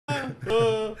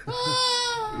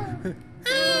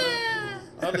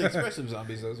Oddly expressive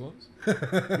zombies, those ones.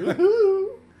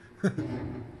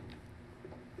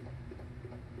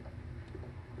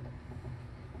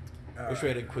 Wish we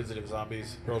had inquisitive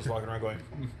zombies. Girls walking around going,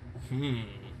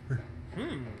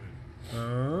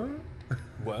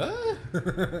 what?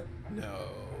 No.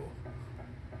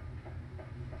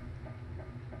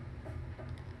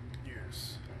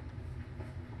 Yes.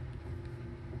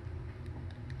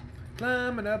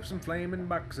 Climbing up some flaming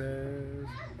boxes.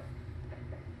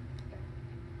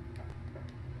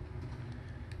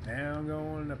 Now I'm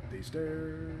going up these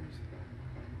stairs.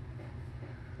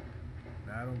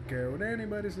 I don't care what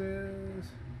anybody says.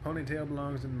 Ponytail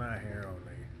belongs in my hair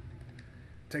only.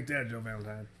 Take that, Joe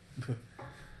Valentine.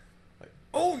 Like,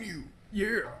 own you!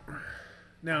 Yeah.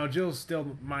 Now, Jill's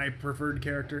still my preferred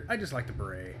character. I just like the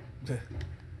beret.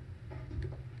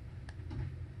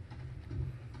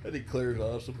 I think Claire's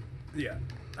awesome. Yeah,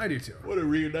 I do too. What a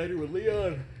reuniter with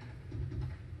Leon.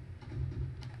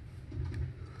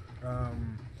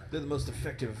 They're the most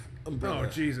effective umbrella. Oh,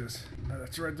 Jesus.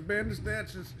 That's right, the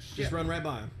bandersnatches. Just run right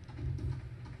by him.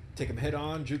 Take him head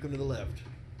on, juke him to the left.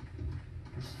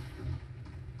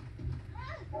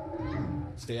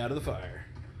 Stay out of the fire.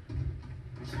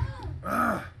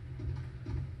 Ah.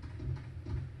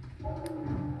 God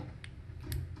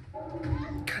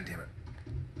damn it.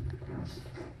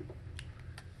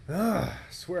 I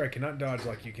swear I cannot dodge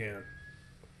like you can.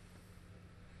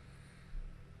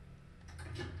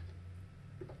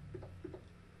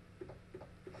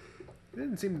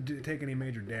 Didn't seem to take any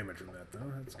major damage from that, though.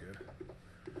 That's good.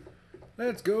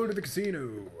 Let's go to the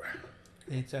casino.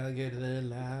 Let's all go to the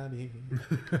lobby.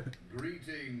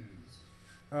 Greetings.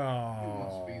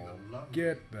 Oh, be the lovely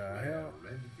get the hell.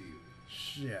 Redfield.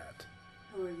 Shit.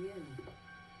 Who are you?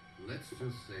 Let's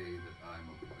just say that I'm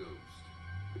a ghost,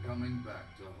 coming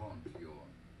back to haunt your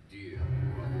dear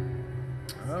brother.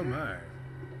 Oh, my. It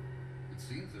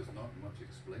seems there's not much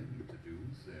explaining to do,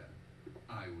 is there?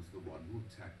 I was the one who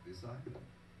attacked this island.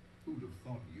 Who'd have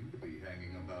thought you'd be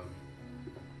hanging about?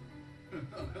 All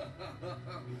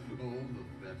the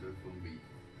better for me.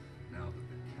 Now that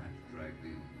the cat dragged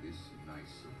in this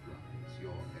nice surprise,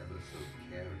 your ever so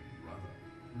caring brother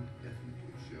will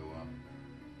definitely show up.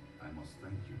 I must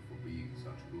thank you for being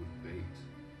such good bait.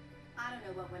 I don't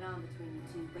know what went on between you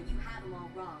two, but you have them all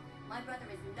wrong. My brother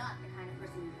is not the kind of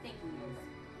person you think he is.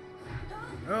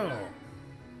 Oh.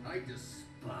 I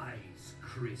despise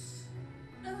Chris.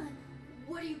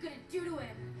 What are you gonna do to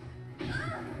him?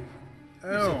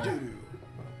 Oh.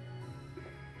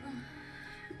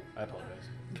 I apologize.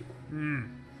 Hmm.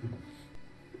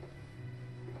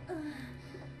 Oh,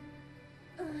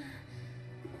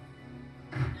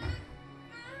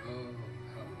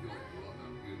 how your brother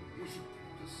will weep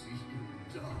to see you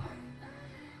die.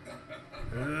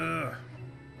 Ugh.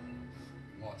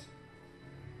 What?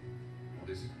 What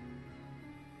is it?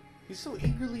 He's so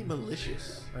eagerly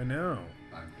malicious. I know.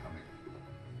 I'm coming.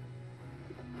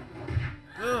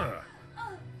 Ugh.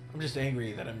 I'm just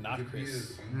angry that I'm not It Chris.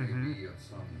 appears you may be of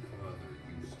some further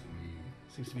use to me.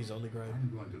 Seems to be his only gripe. I'm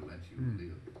going to let you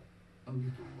live a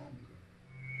little longer.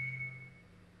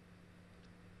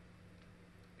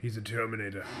 He's a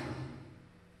Terminator.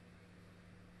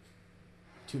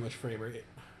 Too much frame rate.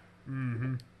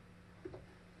 Mm-hmm.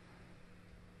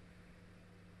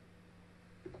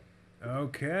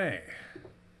 Okay.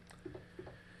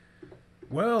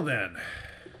 Well then.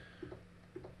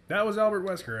 That was Albert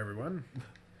Wesker, everyone.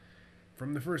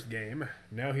 From the first game.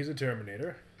 Now he's a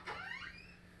Terminator.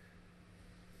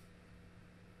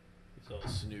 He's all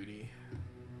snooty.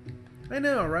 I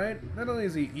know, right? Not only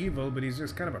is he evil, but he's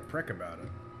just kind of a prick about it.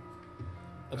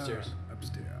 Upstairs.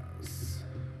 Upstairs.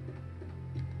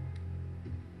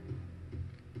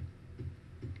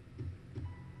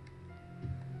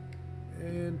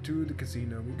 And to the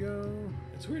casino we go.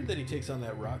 It's weird that he takes on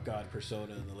that rock god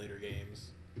persona in the later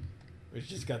games. Where he's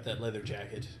just got that leather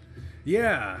jacket.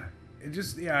 Yeah. It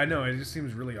just, yeah, I know. It just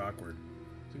seems really awkward.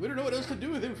 So we don't know what else to do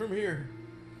with him from here.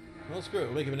 Well, screw it.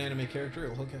 We'll make him an anime character.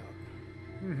 He'll hook out.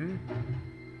 Mm-hmm.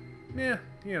 Yeah,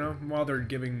 you know, while they're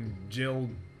giving Jill,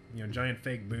 you know, giant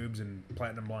fake boobs and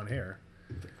platinum blonde hair.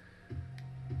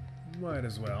 Might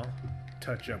as well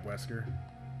touch up Wesker.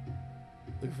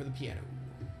 Looking for the piano.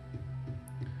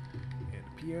 And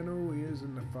the piano is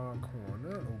in the far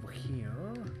corner over here.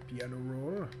 Piano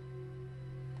roll.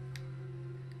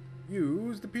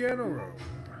 Use the piano roll.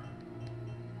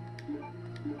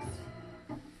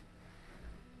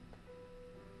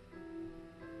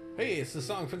 Hey, it's the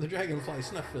song from the Dragonfly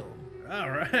snuff film. All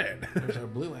right. There's our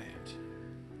blue ant.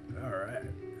 All right.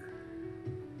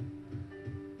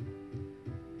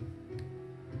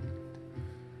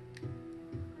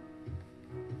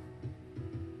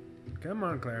 Come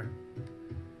on, Claire.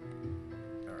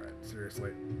 Alright,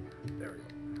 seriously. There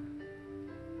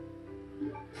we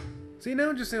go. See, now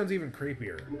it just sounds even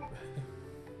creepier.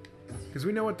 Because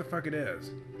we know what the fuck it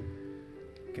is.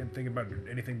 Can't think about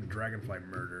anything but dragonfly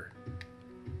murder.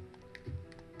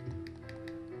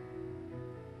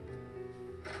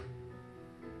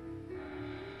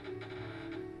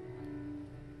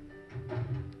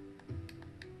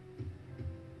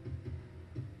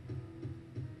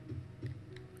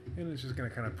 And it's just going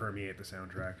to kind of permeate the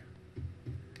soundtrack.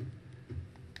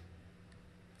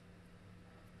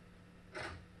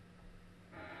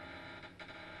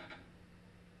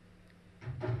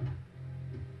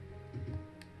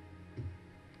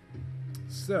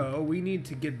 So, we need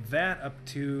to get that up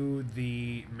to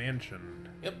the mansion.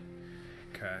 Yep.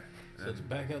 Okay. So let's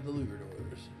back out the Luger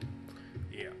doors.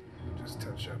 Yeah. Just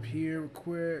touch up here real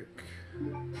quick.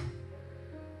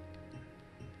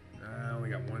 I only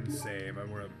got one save. I might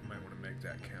want to make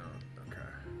that count.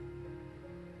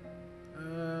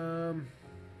 Okay.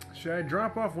 Should I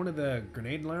drop off one of the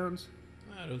grenade rounds?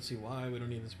 I don't see why. We don't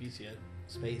need the space yet.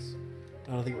 Space.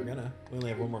 I don't think we're gonna. We only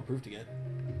have one more proof to get.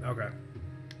 Okay.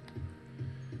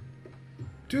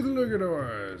 To the Luger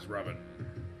doors, Robin.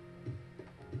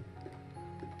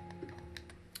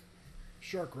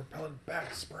 Shark repellent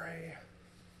bat spray.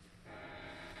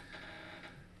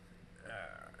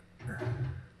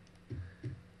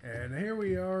 And here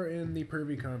we are in the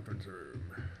Privy Conference Room.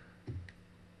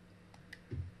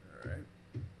 Alright.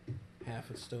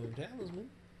 Half a stone talisman.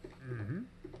 Mm-hmm.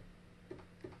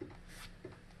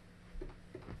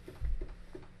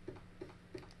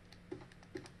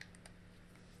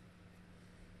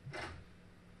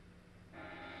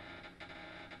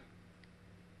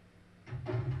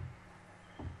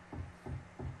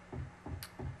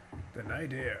 The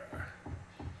night air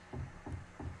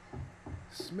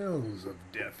smells of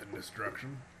death and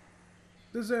destruction.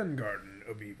 The Zen Garden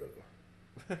of Evil.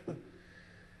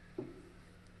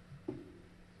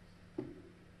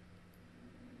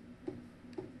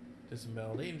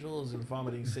 Disemboweled angels and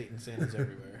vomiting Satan Santas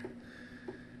everywhere.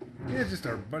 Yeah, just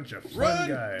a bunch of fun Run!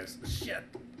 guys. Shit.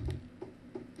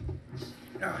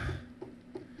 Ah.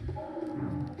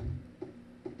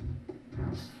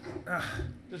 Ah.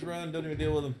 Just run, don't even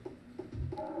deal with them.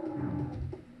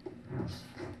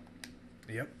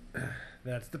 Yep.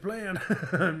 That's the plan.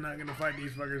 I'm not gonna fight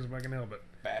these fuckers if I can help it.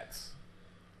 Bats.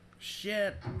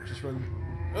 Shit. Just run.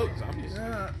 Oh, zombies.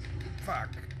 Ah. Fuck.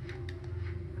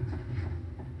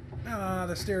 Ah,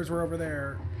 the stairs were over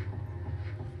there.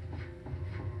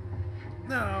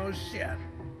 No, shit.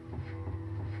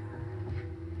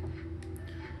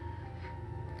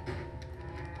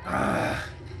 Ah.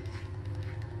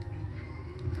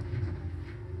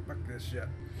 Fuck this shit.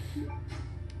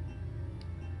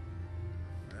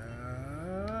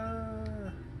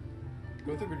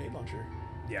 Go with the grenade launcher.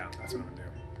 Yeah, that's what I'm gonna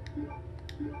do.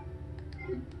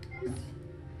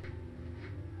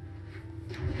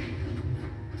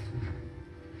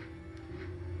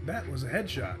 That was a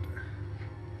headshot.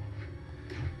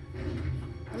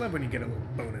 I love when you get a little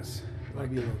bonus. I want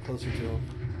to be a little closer to him.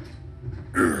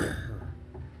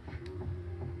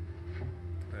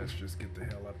 Let's just get the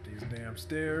hell up these damn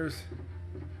stairs.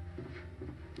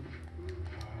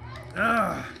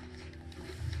 Ah!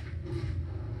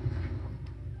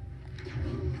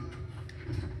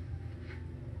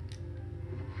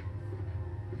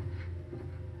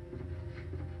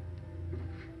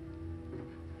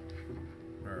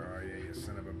 Where are you, you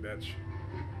son of a bitch?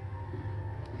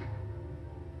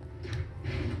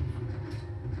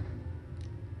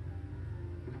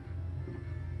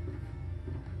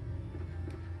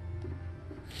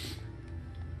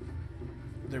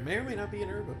 There may or may not be an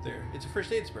herb up there. It's a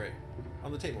first aid spray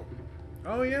on the table.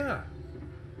 Oh, yeah.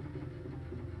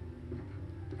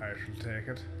 I shall take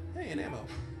it. Hey, and ammo.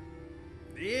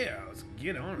 Yeah, let's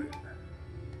get on it.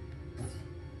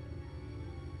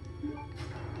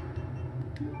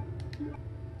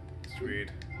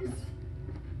 Sweet.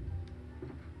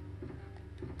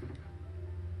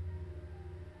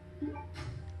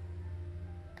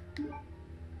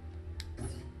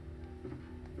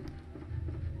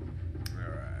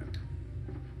 Alright.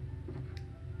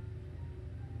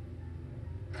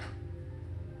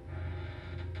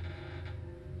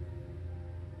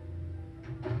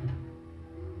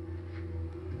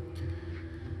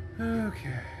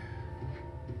 Okay.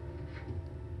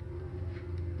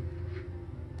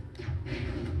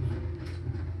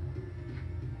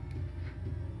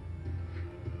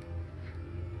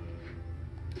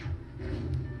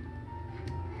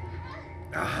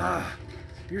 Aha!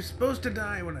 You're supposed to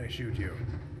die when I shoot you.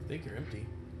 I think you're empty.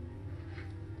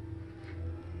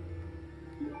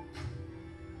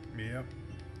 Yep.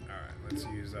 Alright, let's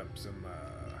use up some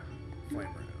flame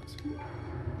rounds.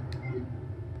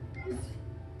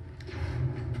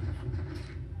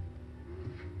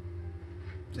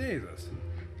 Jesus.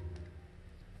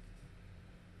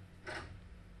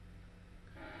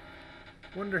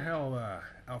 Wonder how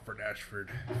Alfred Ashford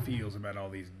feels about all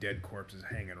these dead corpses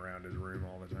hanging around his room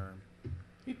all the time.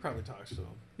 He probably talks to him.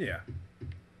 Yeah.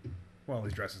 Well,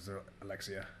 he's dressed as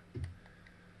Alexia.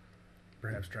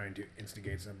 Perhaps trying to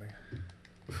instigate something.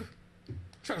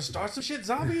 Trying to start some shit,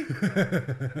 zombie?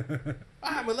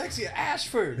 I'm Alexia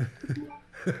Ashford.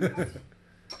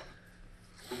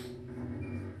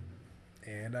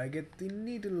 And I get the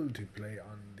needle to play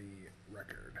on the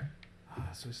record.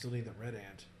 So we still need the red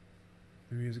ant.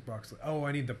 The music box. Oh,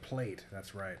 I need the plate.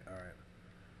 That's right. All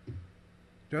right.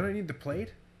 Don't I need the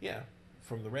plate? Yeah,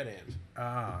 from the red ant.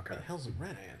 Ah, okay. What the hell's a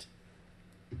red ant?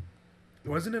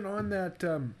 Wasn't it on that?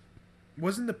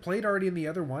 Wasn't the plate already in the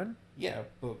other one? Yeah,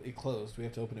 but it closed. We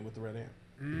have to open it with the red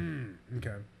ant.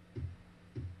 Okay.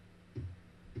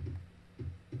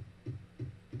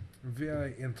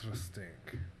 Very interesting.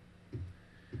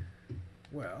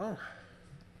 Well,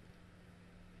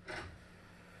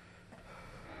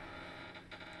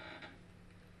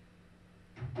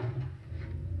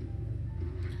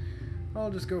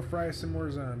 I'll just go fry some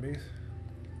more zombies.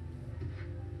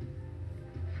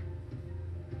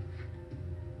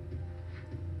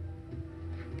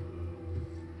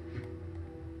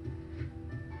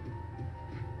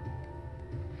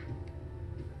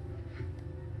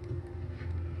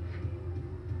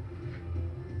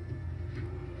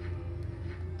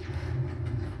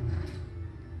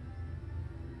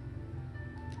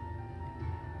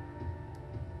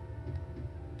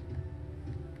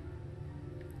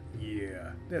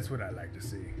 Yeah, that's what I like to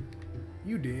see.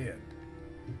 You did.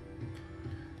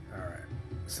 Alright.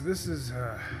 So this is,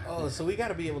 Oh, so we got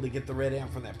to be able to get the red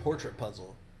ant from that portrait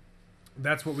puzzle.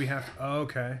 that's what we have. Oh,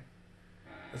 okay.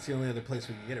 That's the only other place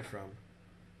we can get it from.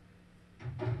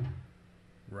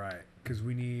 Right. Because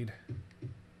we need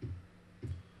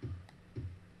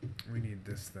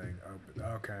this thing open.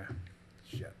 Okay.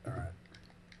 Shit. Alright.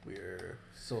 We're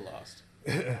so lost.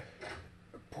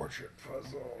 Portrait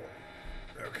puzzle.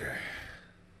 Okay.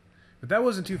 But that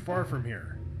wasn't too far from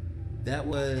here. That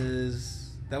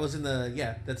was in the,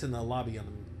 yeah, that's in the lobby on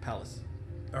the palace.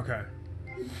 Okay.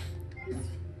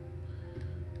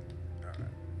 Alright.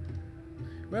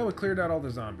 Well, we cleared out all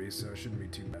the zombies, so it shouldn't be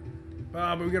too bad.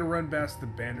 But we gotta run past the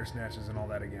bandersnatches and all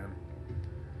that again.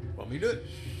 Want me to do it?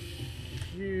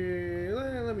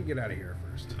 Yeah, let me get out of here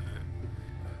first.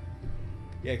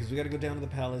 Yeah, because we got to go down to the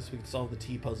palace. We can solve the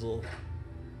T puzzle.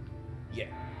 Yeah.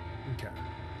 Okay.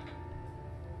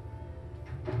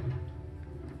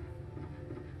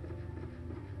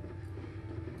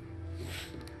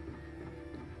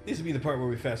 This would be the part where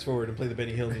we fast forward and play the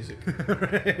Benny Hill music.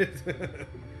 Right.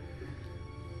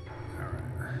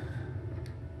 Alright.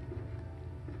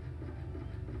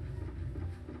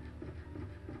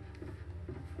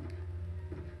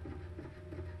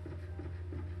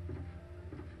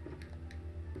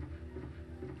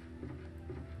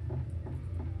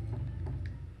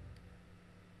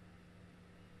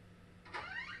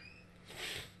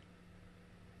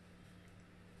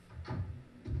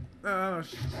 Oh,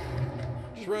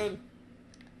 Just run.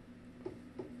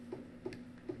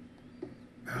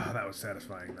 oh, that was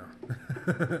satisfying,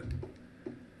 though.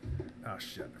 Oh,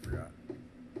 shit, I forgot.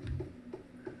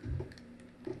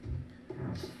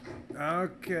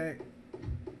 Okay.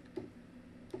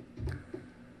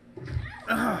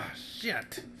 Oh,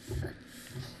 shit.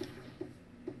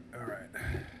 All right.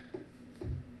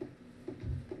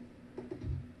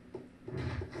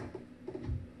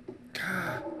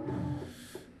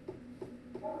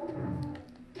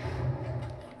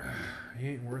 He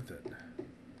ain't worth it.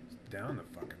 Just down the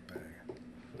fucking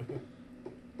thing.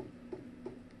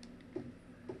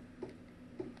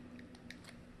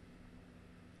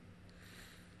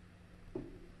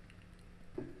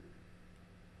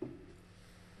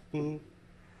 Boop,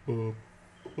 boop,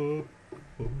 boop,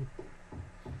 boop.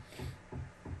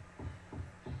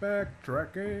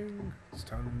 Backtracking. It's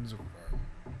tons of fun.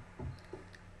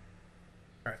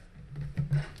 Alright.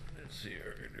 Let's see what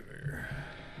we're gonna do here.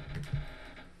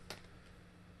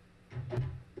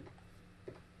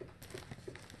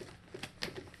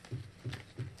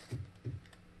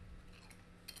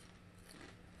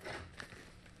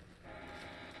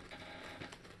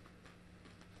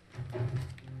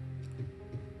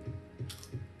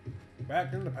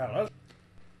 Back in the palace.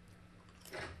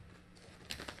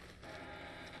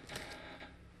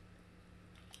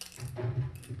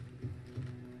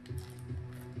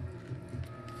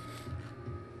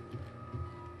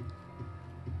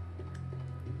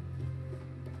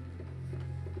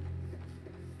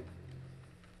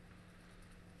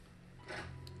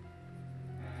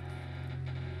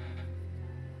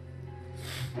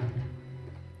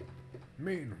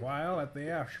 Meanwhile, at the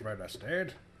Ashford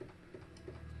estate.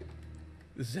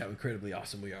 This is how incredibly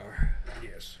awesome we are.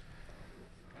 Yes.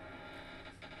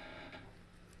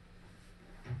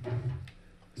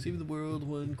 Save the world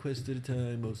one quest at a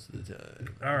time, most of the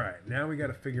time. Alright, now we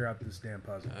gotta figure out this damn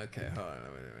puzzle. Okay, hold on.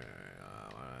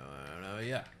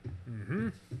 Yeah. Mm-hmm.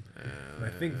 I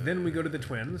think then we go to the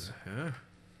twins. Huh?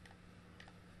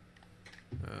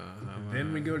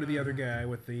 Then we go to the other guy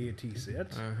with the tea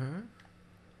set. Uh-huh.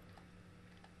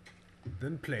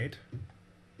 Then plate.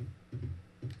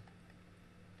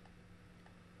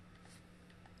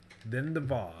 Then the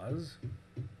vase.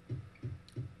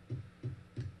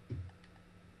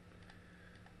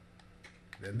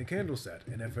 Then the candle set.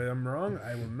 And if I'm wrong,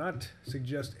 I will not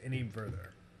suggest any further.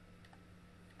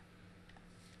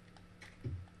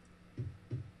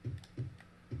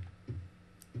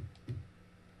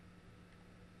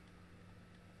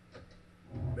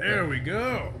 There we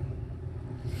go.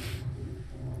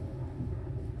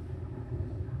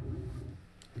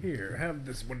 Here, have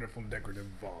this wonderful decorative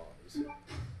vase.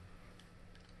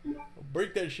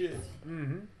 Break that shit.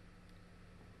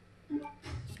 Mm-hmm.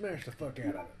 Smash the fuck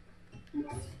out of it.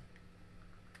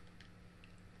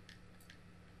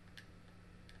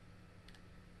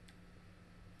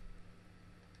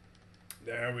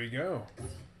 There we go.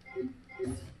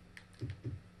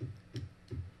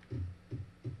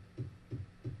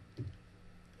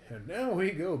 And now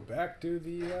we go back to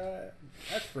the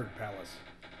Ashford Palace.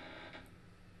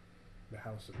 The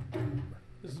House of Doom.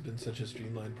 This has been such a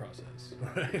streamlined process.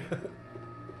 Right?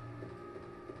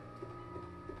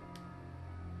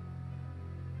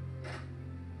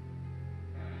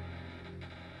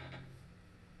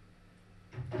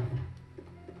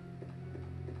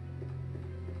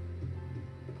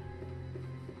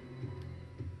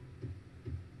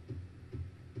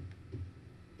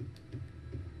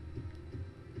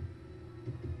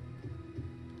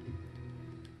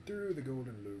 Through the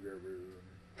Golden Luger room.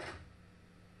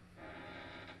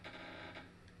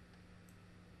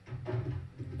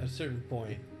 At a certain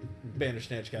point,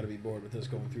 Bandersnatch got to be bored with us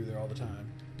going through there all the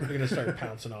time. They're gonna start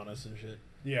pouncing on us and shit.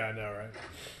 Yeah, I know, right?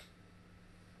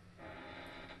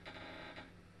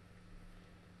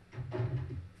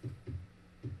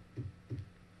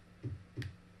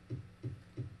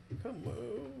 Come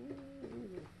on.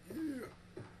 Yeah.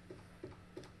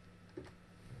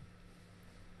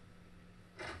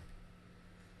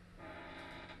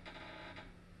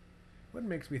 What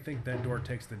makes me think that door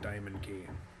takes the diamond key?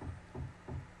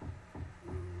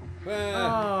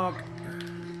 Ah,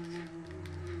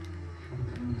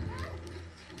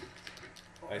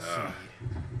 Oh, I see.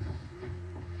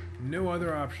 no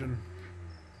other option.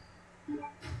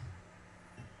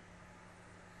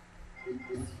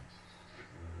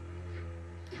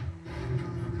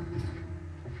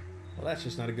 Well, that's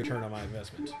just not a good turn on my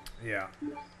investment. Yeah.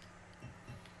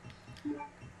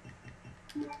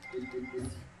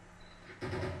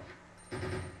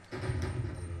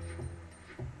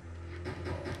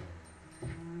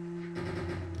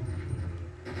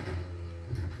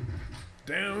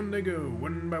 Down they go,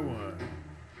 one by one.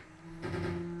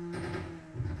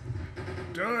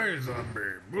 Die, zombie.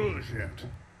 Bullshit.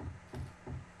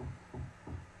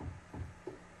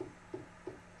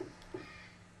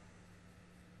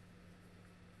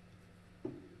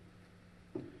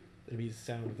 That'd be the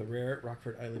sound of the rare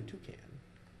Rockford Island toucan.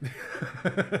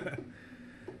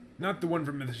 Not the one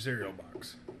from the cereal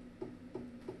box.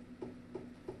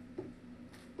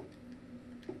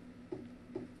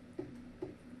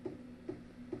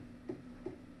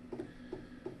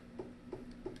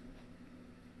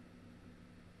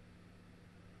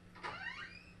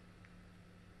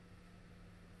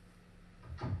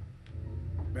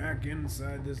 Back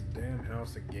inside this damn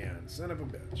house again. Son of a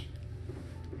bitch.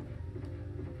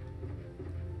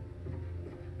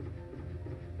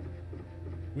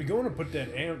 We going to put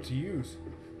that ant to use.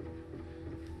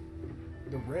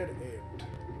 The red ant.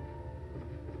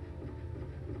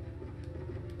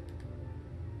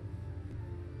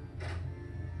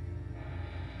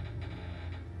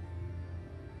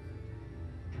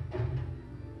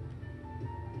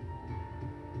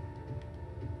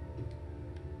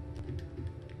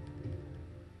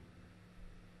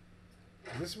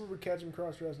 Is this where we catch him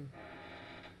cross-dressing?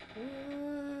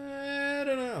 I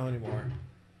don't know anymore.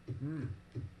 Hmm.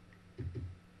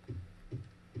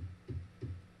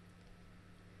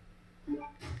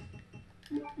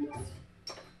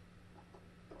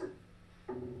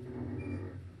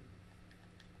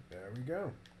 There we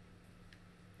go.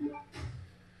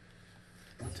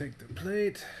 Take the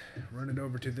plate, run it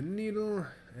over to the needle,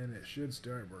 and it should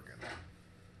start working.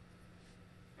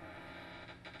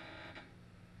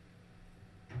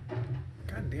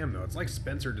 God Damn, though, it's like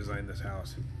Spencer designed this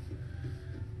house.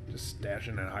 Just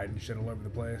stashing and hiding shit all over the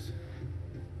place.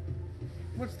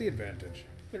 What's the advantage?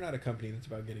 They're not a company that's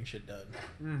about getting shit done.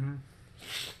 Mm-hmm.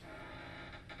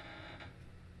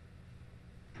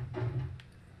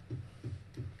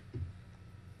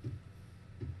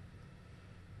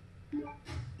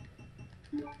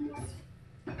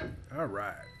 All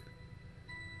right.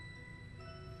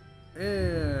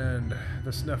 And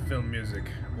the snuff film music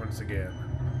once again.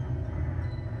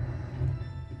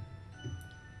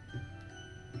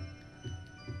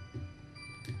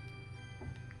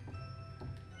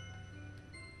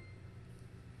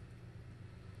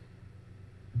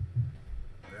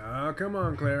 Oh, come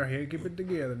on, Claire. Hey, keep it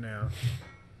together now.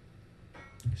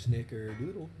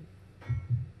 Snickerdoodle.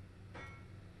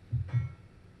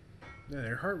 Yeah,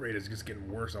 their heart rate is just getting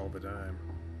worse all the time.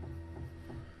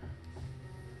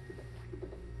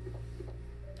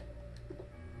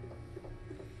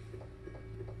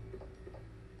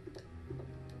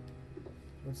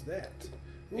 What's that?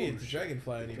 Hey, it's a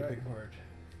dragonfly I need to pick apart.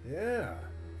 Yeah.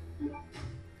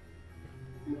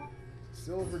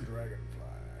 Silver dragonfly.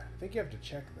 I think you have to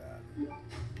check that.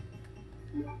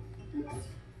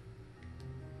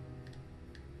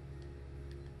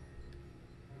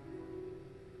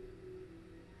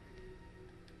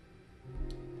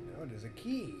 Now it is a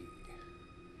key.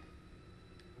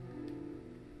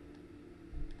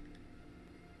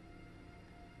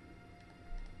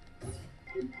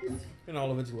 In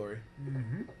all of its glory.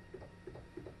 Mm-hmm.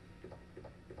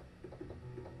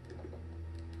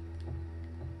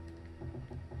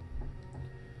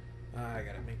 I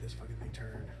gotta make this fucking thing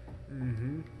turn.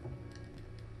 Mm-hmm.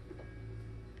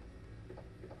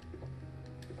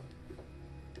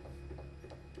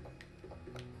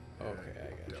 Okay, I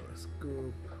got you.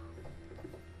 Telescope.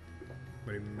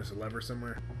 What, did you miss a lever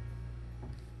somewhere?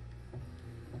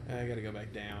 I gotta go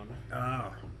back down.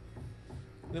 Oh.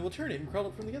 Then we'll turn it and crawl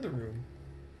up from the other room.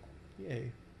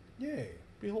 Yay. Yay.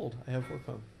 Behold, I have 4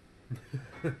 pump.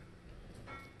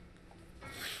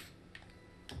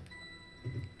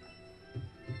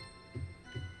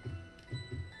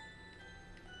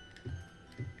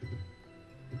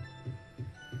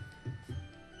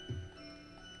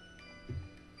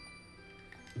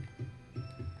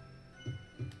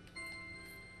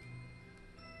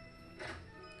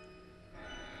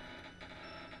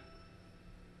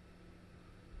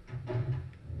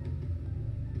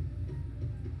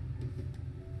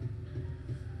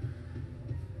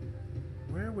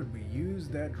 Where would we use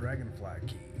that dragonfly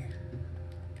key?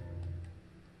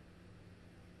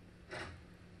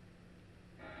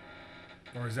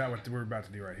 Or is that what we're about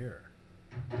to do right here?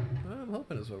 I'm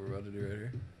hoping that's what we're about to do right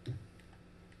here.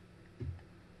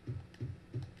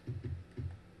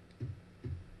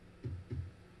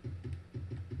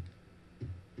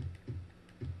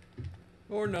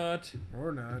 Or not.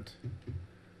 Or not.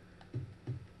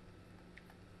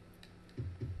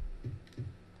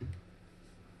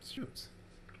 Shoots.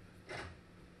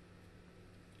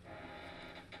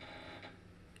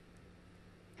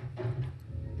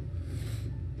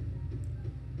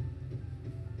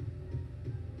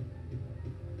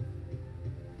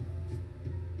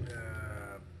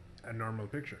 A normal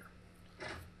picture.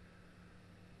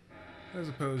 As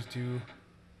opposed to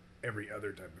every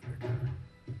other type of picture.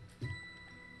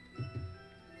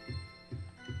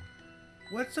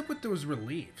 What's up with those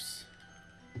reliefs?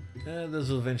 Those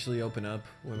will eventually open up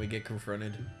when we get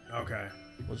confronted. Okay.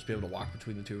 We'll just be able to walk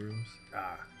between the 2 rooms.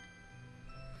 Ah.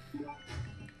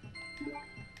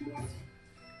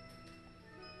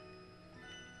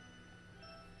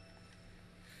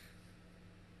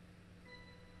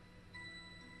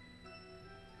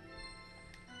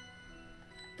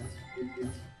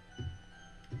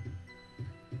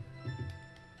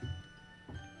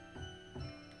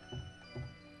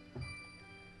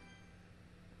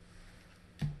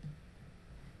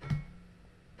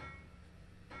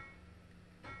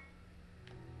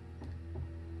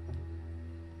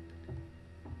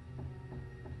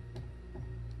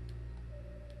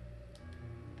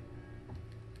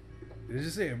 Did it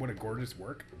just say what a gorgeous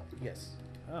work? Yes.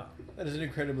 Oh. That is an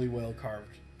incredibly well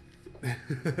carved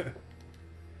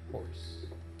horse.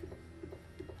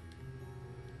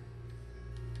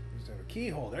 Just have a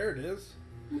keyhole. There it is.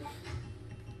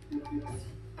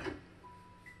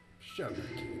 Shove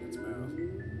that key in its mouth.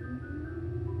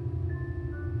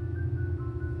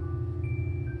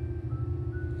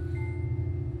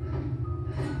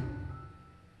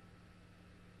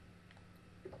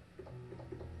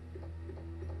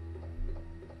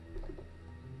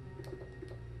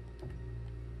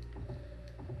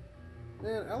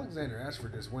 Man, Alexander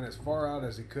Ashford just went as far out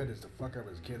as he could as to fuck up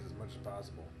his kids as much as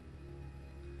possible.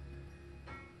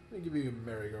 Let me give you a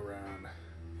merry-go-round.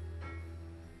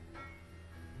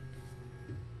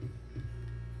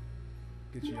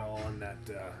 Get you all on that,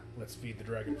 let's feed the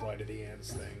dragonfly to the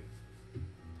ants thing.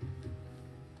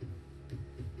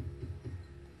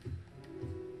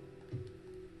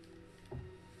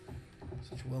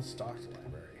 Such a well-stocked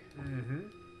library. Mm-hmm.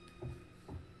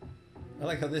 I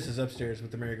like how this is upstairs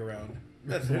with the merry-go-round.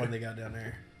 That's the one they got down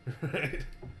there. Right.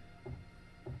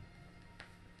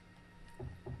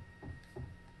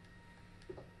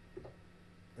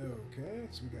 Okay,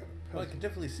 so we got a Well, I puzzle. can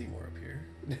definitely see more up here.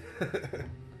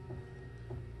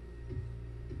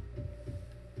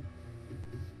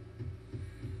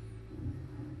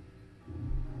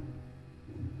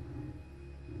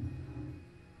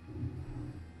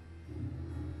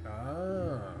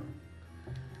 Ah.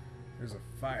 There's a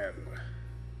file.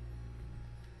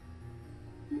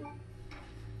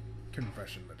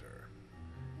 Confession letter.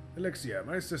 Alexia,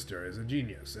 my sister, is a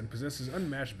genius and possesses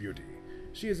unmatched beauty.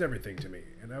 She is everything to me,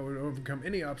 and I would overcome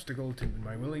any obstacle to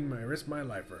my risk my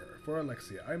life for her. For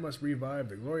Alexia, I must revive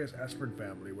the glorious Ashford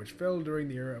family, which fell during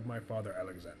the era of my father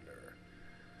Alexander.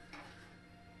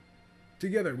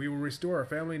 Together we will restore our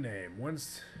family name,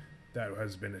 once that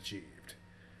has been achieved.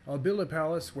 I'll build a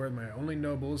palace where my only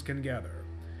nobles can gather.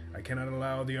 I cannot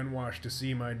allow the unwashed to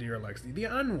see my dear Alexia. The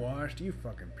unwashed? You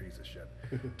fucking piece of shit.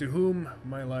 To whom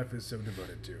my life is so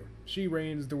devoted to. She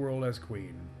reigns the world as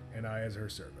queen, and I as her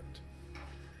servant.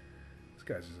 This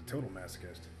guy's just a total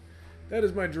masochist. That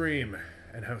is my dream,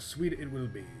 and how sweet it will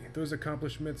be. Those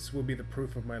accomplishments will be the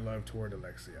proof of my love toward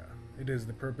Alexia. It is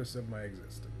the purpose of my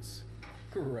existence.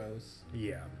 Gross.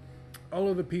 Yeah. All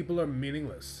of the people are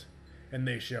meaningless, and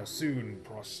they shall soon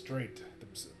prostrate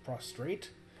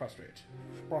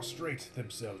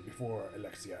themselves before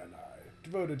Alexia and I,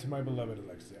 devoted to my beloved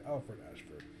Alexia, Alfred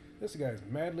Ashford. This guy is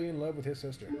madly in love with his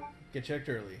sister. Get checked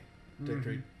early.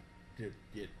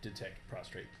 Detect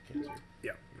prostate cancer.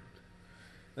 Yeah.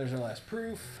 There's our last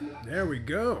proof. There we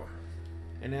go.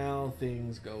 And now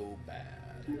things go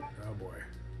bad. Oh boy.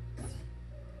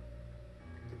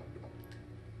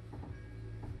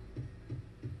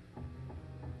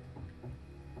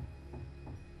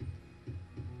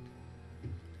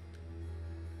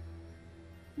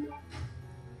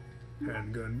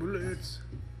 Handgun bullets.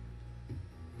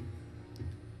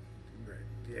 Great.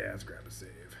 Yeah, let's grab a save.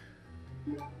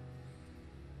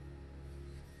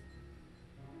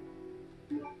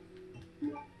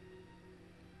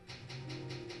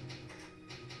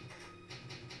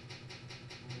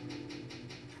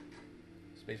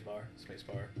 Spacebar.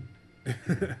 Spacebar.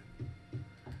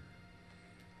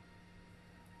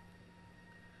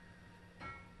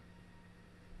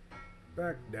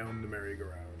 Back down the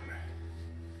merry-go-round.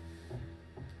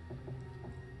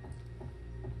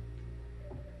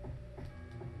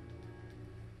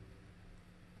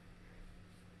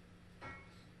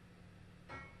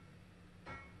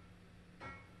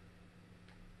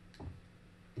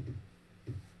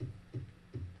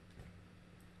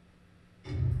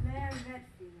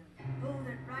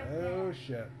 Oh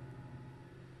shit.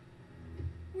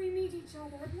 We meet each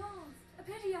other at last. A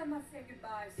pity I must say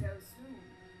goodbye so soon.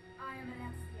 I am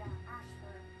Alexia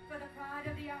Ashford. For the pride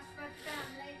of the Ashford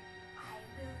family, I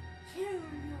will kill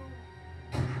you.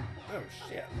 Oh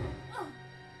shit.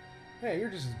 Hey, you're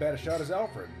just as bad a shot as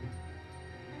Alfred.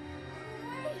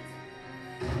 Wait!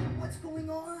 What's going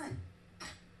on?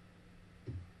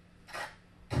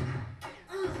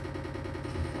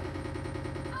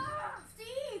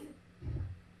 Steve!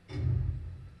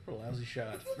 What a lousy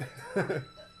shot.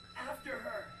 After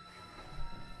her.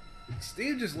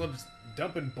 Steve just loves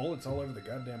dumping bullets all over the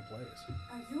goddamn place.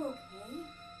 Are you okay?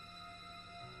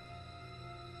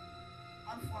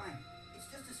 I'm fine. It's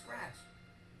just a scratch.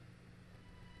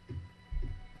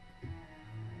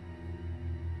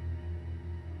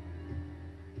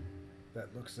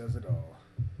 That look says it all.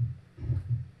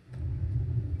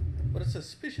 What a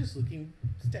suspicious looking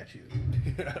statue.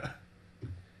 Yeah.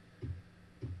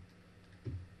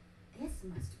 This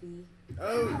must be.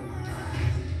 Oh!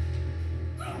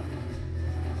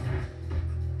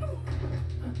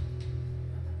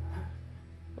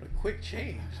 What a quick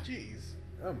change. Jeez.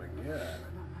 Oh my god.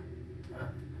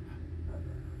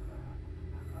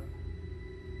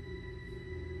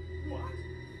 What?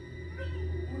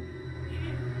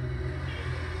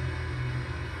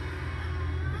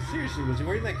 Seriously, was he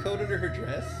wearing that coat under her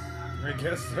dress? I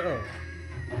guess so.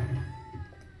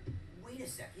 Wait a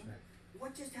second.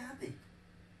 What just happened?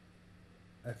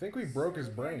 I think we broke his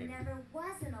brain. There never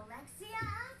was an Alexia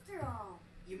after all.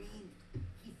 You mean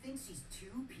he thinks he's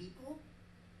two people?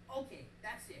 Okay,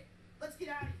 that's it. Let's get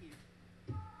out of here.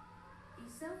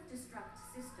 The self-destruct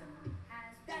system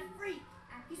has That been freak!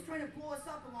 He's trying to blow us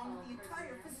up along with the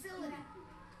entire facility.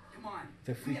 Come on.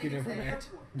 The we freak gotta you get to never the met.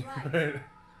 airport. Right.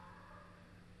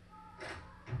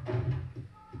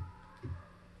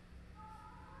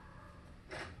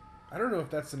 I don't know if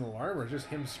that's an alarm or just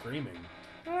him screaming.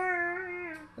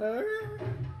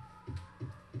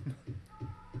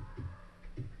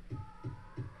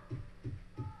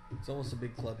 It's almost a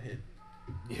big club hit.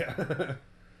 Yeah.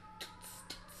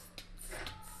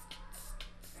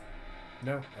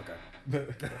 No?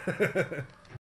 Okay.